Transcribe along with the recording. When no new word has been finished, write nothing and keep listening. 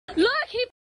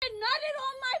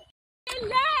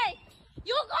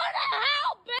You go to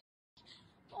hell, bitch!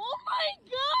 Oh my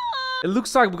god! It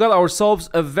looks like we got ourselves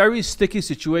a very sticky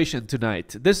situation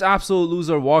tonight. This absolute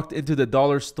loser walked into the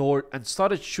dollar store and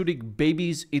started shooting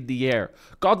babies in the air.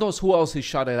 God knows who else he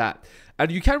shot it at.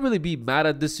 And you can't really be mad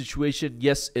at this situation.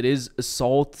 Yes, it is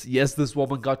assault. Yes, this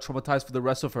woman got traumatized for the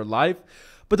rest of her life.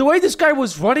 But the way this guy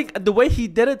was running and the way he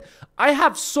did it, I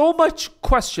have so much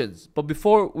questions. But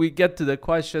before we get to the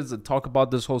questions and talk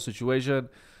about this whole situation,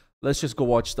 let's just go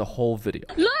watch the whole video.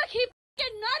 Look, he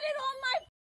fucking nutted on my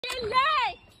fucking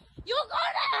leg! You go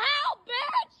to hell,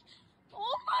 bitch!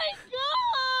 Oh my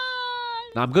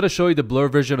god! Now I'm going to show you the blur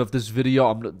version of this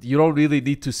video. You don't really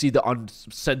need to see the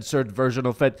uncensored version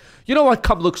of it. You know what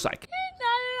cum looks like. He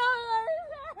nutted on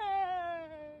my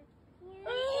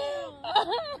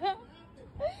leg!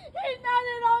 He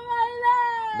nutted on my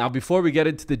leg! Now, before we get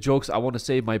into the jokes, I want to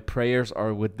say my prayers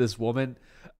are with this woman.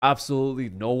 Absolutely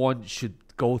no one should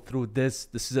go through this.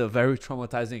 This is a very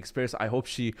traumatizing experience. I hope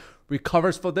she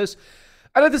recovers from this.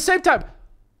 And at the same time,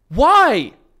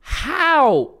 why?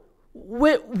 How?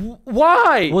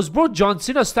 Why? Was bro John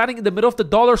Cena standing in the middle of the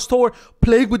dollar store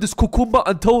playing with his cucumba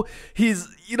until he's,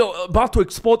 about to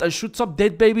explode and shoot some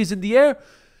dead babies in the air?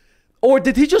 Or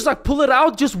did he just like pull it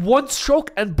out, just one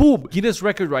stroke and boom? Guinness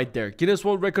record right there. Guinness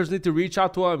World Records need to reach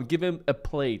out to him and give him a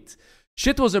plate.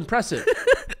 Shit was impressive.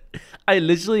 I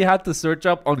literally had to search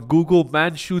up on Google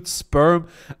man shoots sperm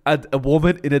at a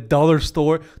woman in a dollar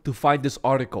store to find this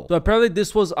article. So apparently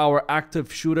this was our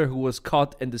active shooter who was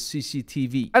caught in the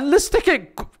CCTV. And let's take a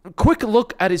quick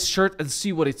look at his shirt and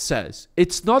see what it says.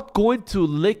 It's not going to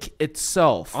lick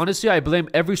itself. Honestly, I blame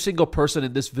every single person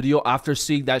in this video after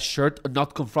seeing that shirt,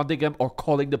 not confronting him or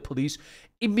calling the police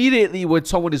immediately when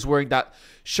someone is wearing that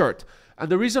shirt. And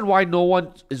the reason why no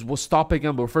one was stopping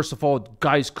him, well, first of all,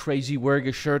 guy's crazy wearing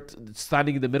a shirt,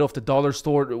 standing in the middle of the dollar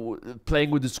store,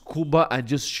 playing with his kumba and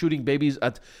just shooting babies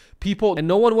at people. And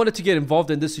no one wanted to get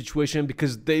involved in this situation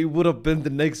because they would have been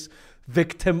the next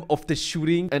victim of the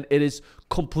shooting, and it is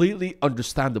completely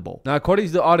understandable. Now, according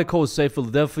to the article, it says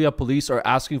Philadelphia police are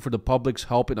asking for the public's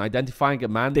help in identifying a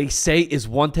man they say is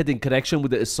wanted in connection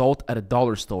with the assault at a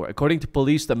dollar store. According to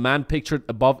police, the man pictured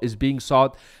above is being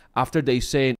sought after they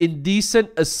say an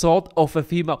indecent assault of a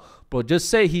female. Bro, just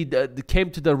say he came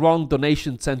to the wrong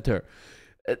donation center.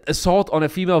 Assault on a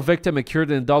female victim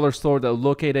occurred in a dollar store that was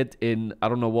located in, I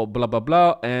don't know what, blah, blah,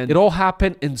 blah. And it all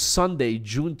happened in Sunday,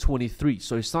 June 23.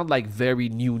 So it's not like very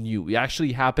new. It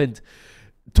actually happened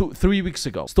 3 weeks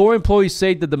ago. Store employees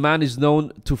say that the man is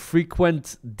known to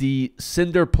frequent the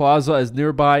Cinder Plaza as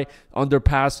nearby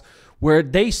underpass, where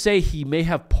they say he may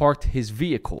have parked his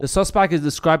vehicle. The suspect is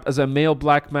described as a male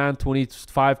black man,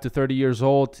 25 to 30 years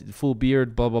old, full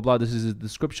beard, blah, blah, blah. This is his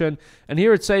description. And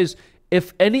here it says,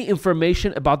 if any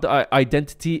information about the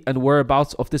identity and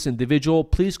whereabouts of this individual,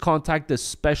 please contact the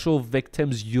Special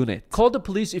Victims Unit. Call the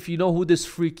police if you know who this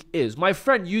freak is. My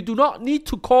friend, you do not need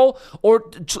to call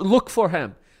or look for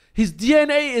him. His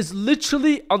DNA is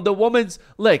literally on the woman's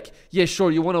leg. Yeah, sure,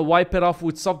 you want to wipe it off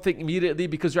with something immediately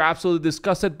because you're absolutely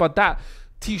disgusted, but that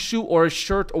tissue or a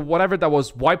shirt or whatever that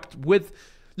was wiped with,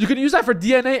 you can use that for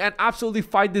DNA and absolutely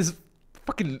find this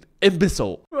fucking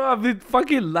imbecile. Bro, I've been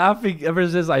fucking laughing ever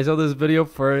since I saw this video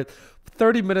for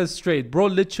 30 minutes straight. Bro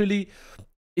literally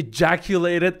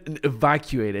ejaculated and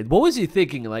evacuated. What was he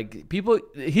thinking? Like, people,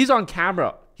 he's on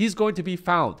camera. He's going to be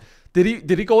found. Did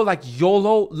he go like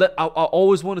YOLO? I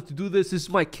always wanted to do this. This is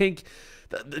my kink.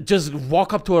 Just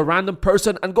walk up to a random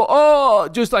person and go, oh,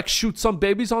 just like shoot some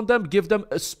babies on them, give them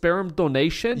a sperm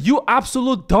donation. You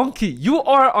absolute donkey. You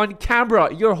are on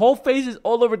camera. Your whole face is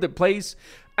all over the place.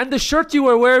 And the shirt you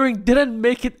were wearing didn't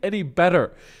make it any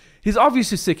better. He's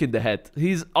obviously sick in the head.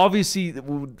 He's obviously,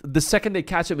 the second they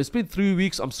catch him, it's been 3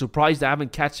 weeks. I'm surprised they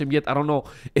haven't catch him yet. I don't know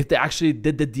if they actually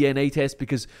did the DNA test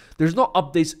because there's no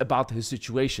updates about his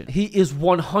situation. He is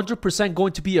 100%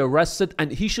 going to be arrested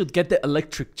and he should get the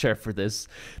electric chair for this.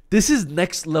 This is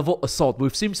next level assault.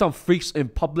 We've seen some freaks in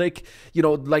public,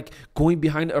 like going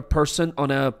behind a person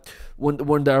on a,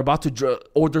 when they're about to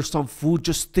order some food,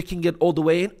 just sticking it all the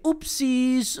way in.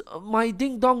 Oopsies, my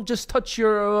ding dong just touched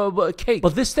your cake.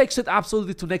 But this takes it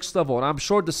absolutely to next level. And I'm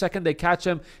sure the second they catch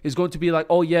him, he's going to be like,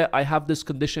 oh yeah, I have this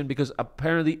condition, because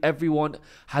apparently everyone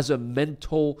has a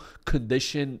mental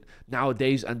condition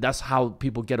nowadays. And that's how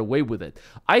people get away with it.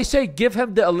 I say give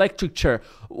him the electric chair.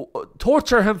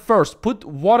 Torture him first.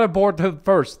 Waterboard him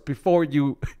first before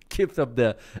you give them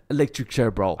the electric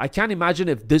chair, bro. I can't imagine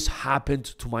if this happened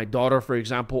to my daughter, for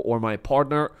example, or my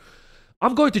partner.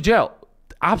 I'm going to jail.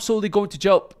 Absolutely going to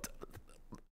jail.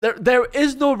 There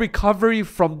is no recovery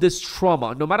from this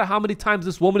trauma. No matter how many times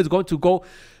this woman is going to go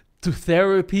to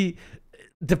therapy,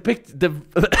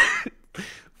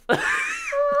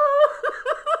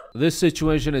 This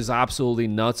situation is absolutely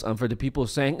nuts. And for the people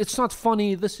saying, it's not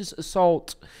funny, this is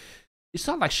assault. It's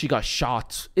not like she got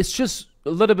shot. It's just a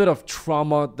little bit of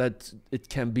trauma that it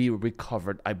can be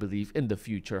recovered, I believe, in the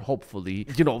future, hopefully.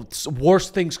 You know, worse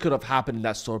things could have happened in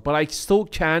that store. But I still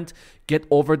can't get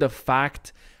over the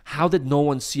fact, how did no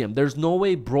one see him? There's no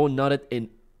way bro nutted in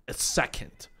a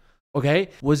second. Okay?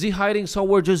 Was he hiding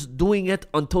somewhere just doing it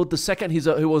until the second he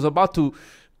was about to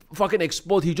fucking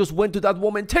explode? He just went to that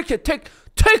woman, take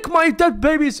my dead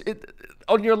babies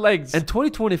on your legs. And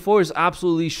 2024 is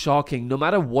absolutely shocking. No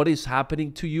matter what is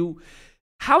happening to you,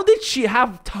 how did she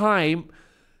have time?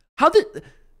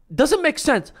 Doesn't make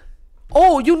sense.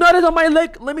 Oh, you nutted on my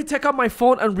leg? Let me take out my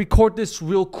phone and record this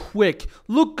real quick.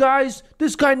 Look, guys,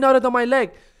 this guy nutted on my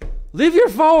leg. Leave your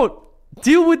phone.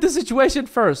 Deal with the situation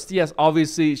first. Yes,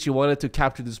 obviously, she wanted to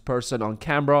capture this person on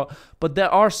camera, but there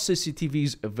are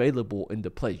CCTVs available in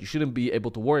the place. You shouldn't be able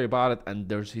to worry about it,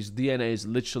 and his DNA is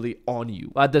literally on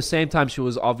you. At the same time, she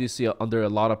was obviously under a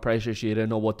lot of pressure. She didn't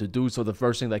know what to do, so the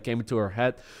first thing that came into her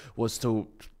head was to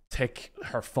take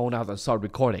her phone out and start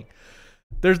recording.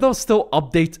 There's no still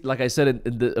update, like I said,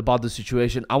 about the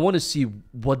situation. I want to see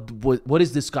what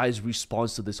is this guy's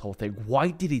response to this whole thing.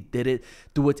 Why did he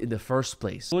do it in the first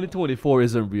place? 2024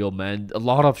 isn't real, man. A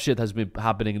lot of shit has been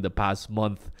happening in the past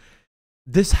month.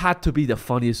 This had to be the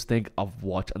funniest thing I've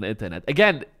watched on the internet.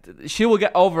 Again, she will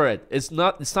get over it. It's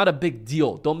not a big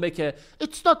deal. Don't make it,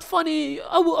 it's not funny,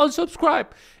 I will unsubscribe.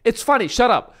 It's funny,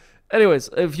 shut up. Anyways,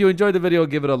 if you enjoyed the video,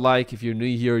 give it a like. If you're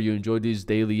new here, you enjoy these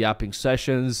daily yapping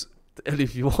sessions. And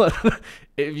if you want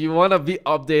to be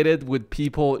updated with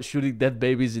people shooting dead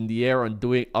babies in the air and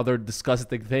doing other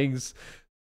disgusting things,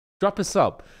 drop a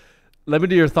sub. Let me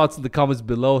know your thoughts in the comments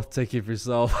below. Take care of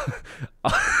yourself.